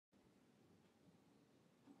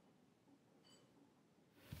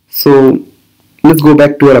So let's go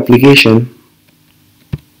back to our application.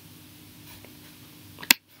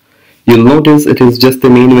 You'll notice it is just the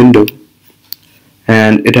main window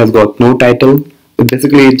and it has got no title.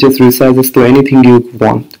 Basically it just resizes to anything you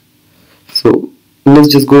want. So let's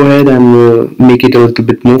just go ahead and make it a little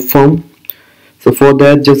bit more firm. So for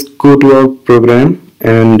that, just go to our program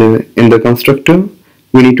and in the constructor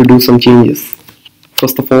we need to do some changes.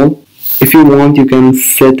 First of all, if you want, you can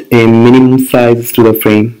set a minimum size to the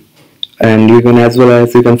frame, and you can as well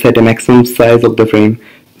as you can set a maximum size of the frame.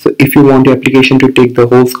 So if you want your application to take the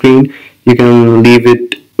whole screen, you can leave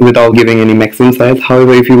it without giving any maximum size.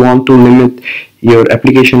 However, if you want to limit your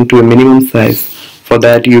application to a minimum size, for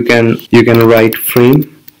that you can write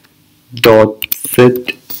frame dot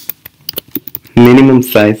set minimum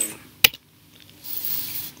size.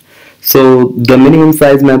 So the minimum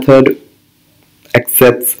size method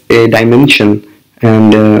accepts a dimension,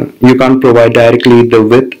 and you can't provide directly the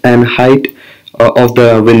width and height of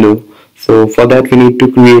the window. So for that we need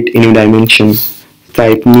to create a new dimension.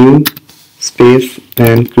 Type new space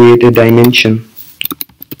and create a dimension.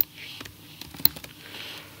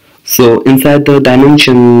 So inside the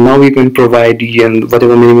dimension, now you can provide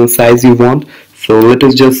whatever minimum size you want. So let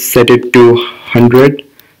us just set it to 100,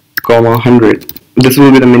 100. This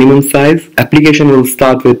will be the minimum size. Application will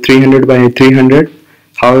start with 300 by 300.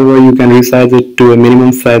 However, you can resize it to a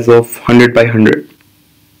minimum size of 100 by 100.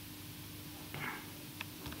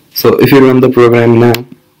 So if you run the program now,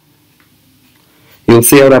 you'll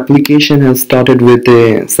see our application has started with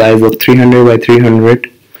a size of 300 by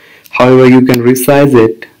 300. However, you can resize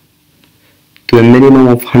it to a minimum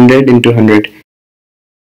of 100 into 100.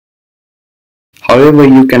 However,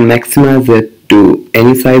 you can maximize it to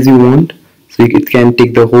any size you want, so it can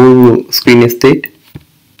take the whole screen estate.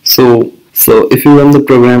 So if you run the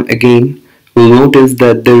program again, you'll notice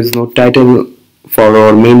that there is no title for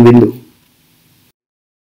our main window.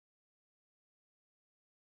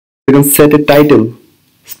 You can set a title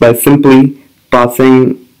by simply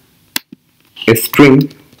passing a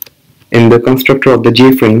string in the constructor of the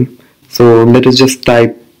JFrame. So let us just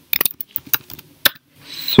type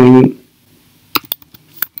swing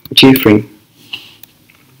JFrame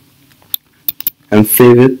and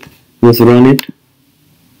save it. Just run it,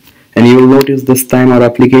 and you will notice this time our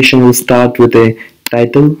application will start with a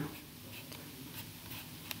title.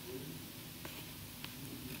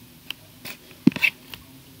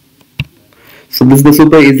 So this is the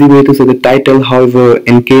super easy way to set the title. However,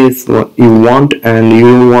 in case you want and you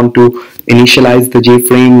don't want to initialize the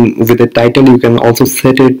JFrame with a title, you can also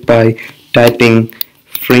set it by typing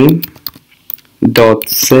frame dot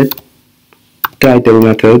set title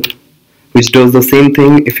method, which does the same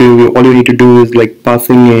thing. If you all you need to do is like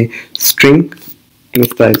passing a string.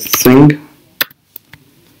 Let's type swing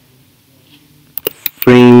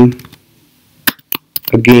frame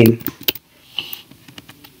again.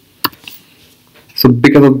 So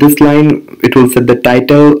because of this line, it will set the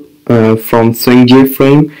title from swing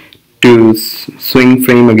JFrame to swing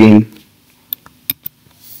frame again.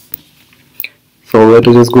 So let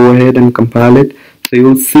us just go ahead and compile it. So you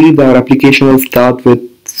will see that our application will start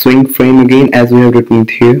with swing frame again, as we have written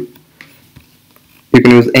it here. You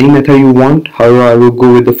can use any method you want. However, I will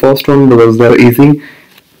go with the first one because they're easy.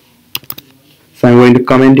 So I'm going to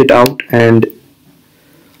comment it out and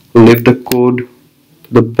leave the code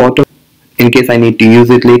to the bottom in case I need to use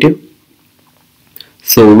it later.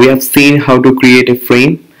 So we have seen how to create a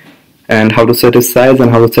frame and how to set its size and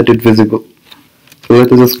how to set it visible. So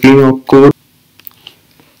let us just clean our code.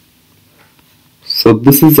 So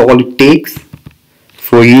this is all it takes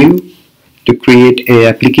for you to create an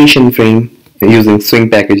application frame using swing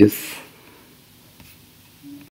packages.